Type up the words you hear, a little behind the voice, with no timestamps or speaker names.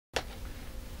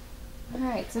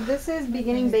Alright, so this is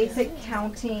beginning basic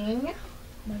counting.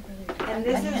 And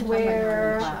this is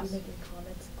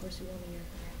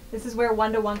where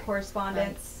one-to-one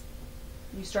correspondence,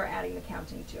 you start adding the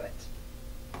counting to it.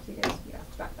 So you guys, you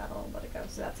asked about that a little bit ago.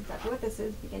 So that's exactly what this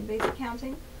is, begin basic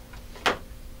counting. You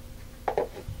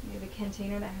have a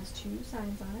container that has 2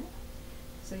 sides on it.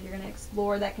 So you're going to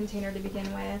explore that container to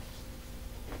begin with.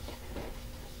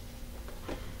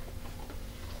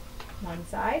 One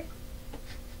side,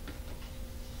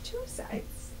 2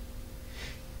 sides.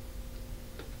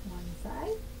 One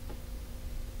side,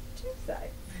 2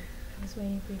 sides. I was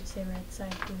waiting for you to say right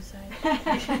side, blue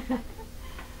side.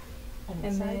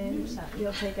 And then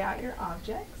you'll take out your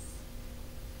objects.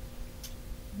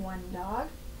 1 dog,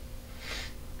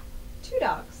 2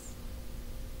 dogs.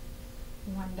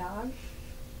 1 dog,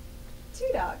 2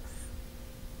 dogs.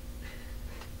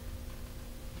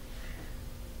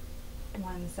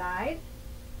 1 side,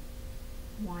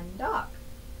 1 dog.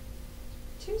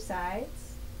 2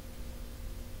 sides,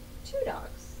 2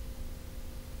 dogs.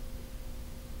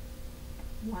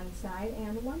 1 side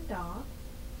and 1 dog.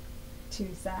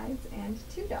 2 sides and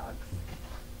 2 dogs.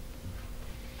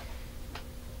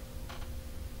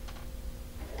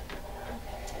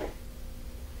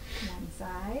 One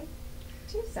side,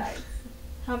 2 sides.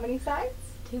 How many sides?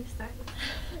 2 sides.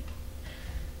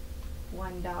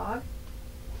 1 dog,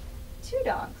 2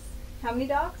 dogs. How many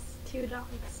dogs? 2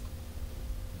 dogs.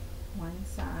 1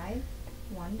 side,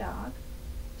 1 dog,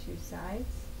 2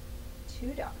 sides,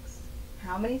 2 dogs.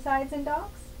 How many sides and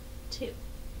dogs? 2.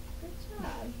 Good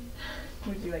job.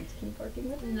 Would you like to keep working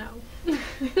with it? No.